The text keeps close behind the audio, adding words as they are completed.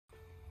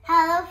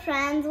Hello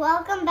friends,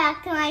 welcome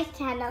back to my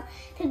channel.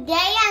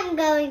 Today I'm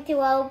going to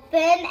open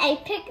a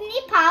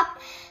Pikmi Pop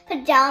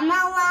Pajama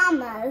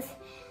Llamas.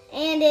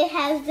 And it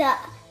has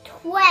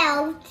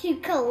 12 to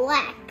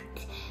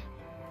collect.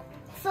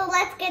 So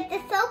let's get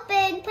this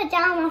open,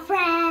 Pajama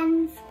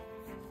friends.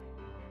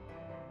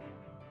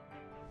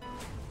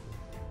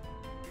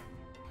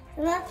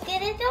 Let's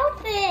get it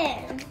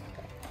open.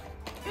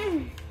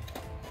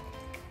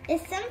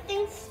 Is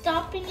something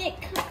stopping it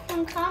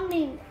from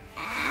coming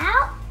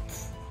out?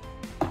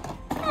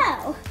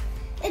 No,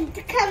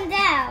 it comes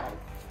out.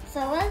 So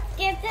let's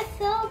get this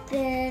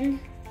open.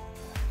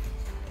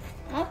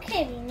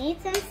 Okay, we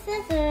need some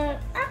scissors.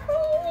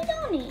 Actually, we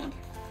don't need.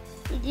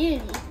 We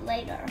do need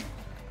later.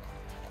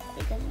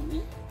 Because we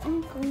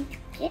are going to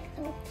get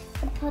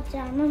a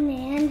pajama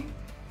man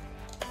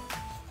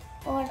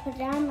or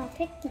pajama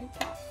Pikmi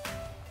Pop.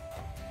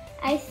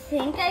 I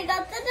think I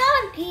got the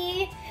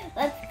doggy.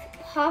 Let's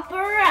pop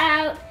her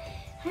out.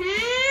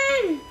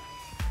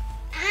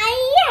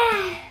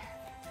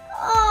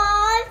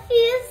 Oh,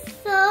 she's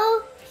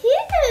so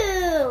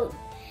cute.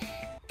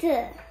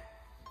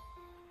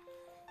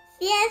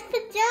 She has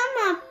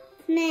pajama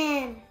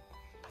man.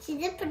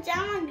 She's a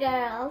pajama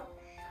girl.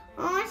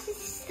 Oh, she's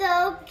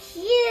so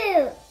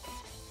cute.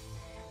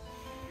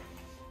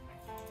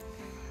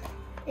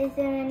 Is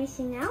there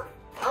anything else?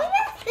 Oh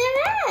yes,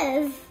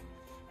 there is.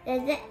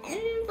 There's an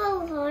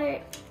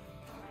envelope.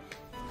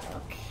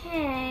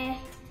 Okay.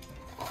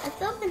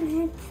 Let's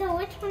open it. So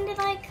which one did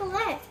I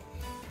collect?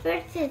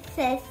 First it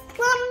says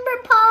slumber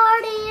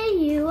party.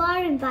 You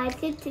are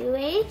invited to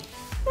a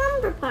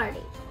slumber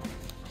party.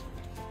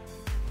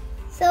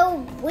 So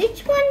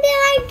which one did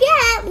I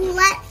get?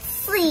 Let's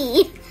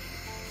see.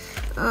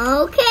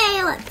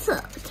 Okay, let's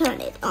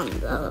turn it on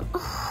the.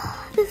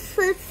 Oh, this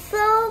is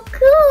so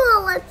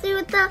cool. Let's see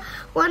what the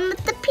one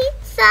with the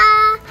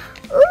pizza.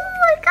 Ooh,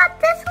 I got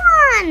this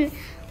one.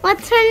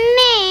 What's her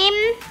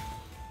name?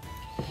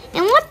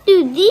 And what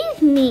do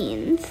these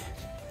mean?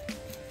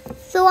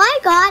 So I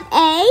got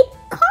a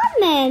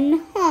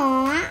common.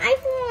 Aw, I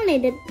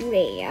wanted a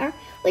rare,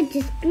 which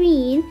is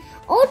green.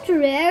 Ultra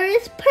rare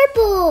is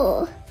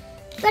purple.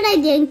 But I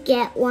didn't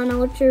get one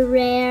ultra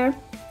rare.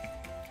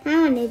 I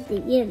wanted the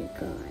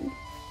unicorn.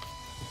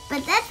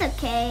 But that's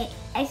okay.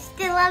 I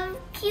still have a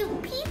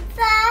cute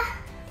pizza.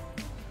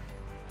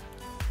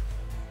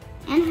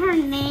 And her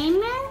name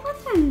is,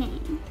 what's her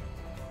name?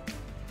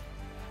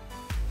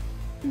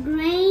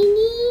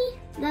 Granny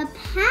the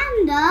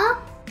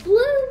Panda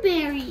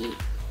Blueberry.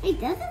 It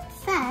doesn't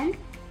send.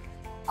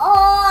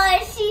 Oh,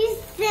 she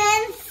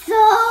sends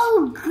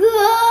so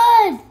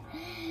good.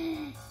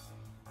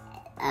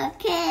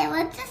 Okay,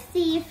 let's just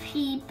see if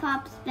he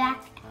pops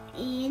back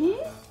in.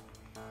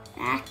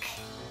 Back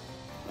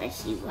where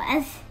she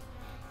was.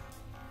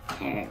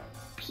 Her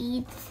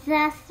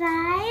pizza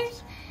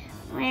size.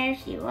 Where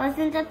she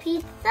wasn't a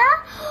pizza.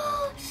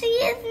 She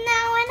is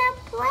now in a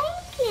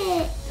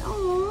blanket.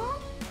 Aww.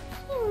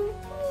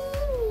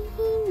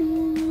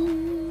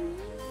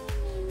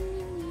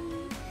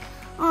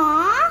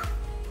 Aww.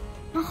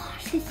 Oh,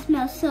 she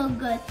smells so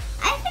good.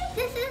 I think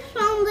this is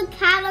from the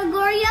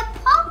category of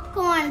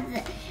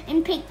popcorns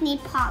and Pikmi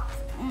Pops.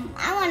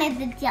 I wanted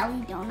the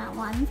jelly donut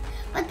ones,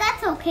 but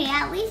that's okay.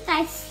 At least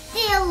I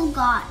still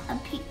got a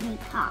Pikmi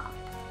Pop,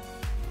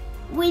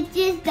 which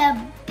is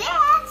the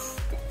best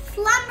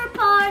slumber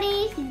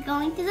party. She's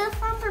going to the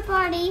slumber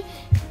party.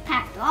 She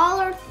packed all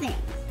her things.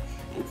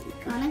 And she's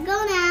gonna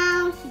go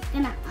now. She's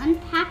gonna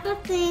unpack her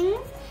things.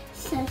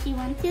 So she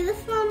went to the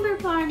slumber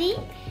party.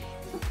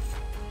 Let's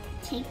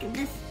take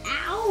this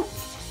out.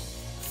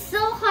 So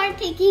hard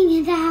taking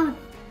it out.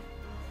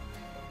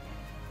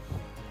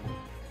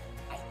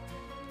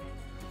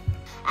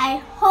 I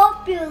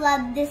hope you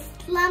love this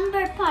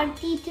slumber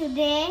party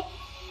today.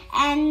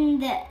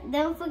 And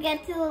don't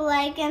forget to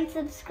like and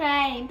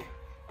subscribe.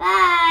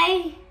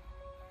 Bye.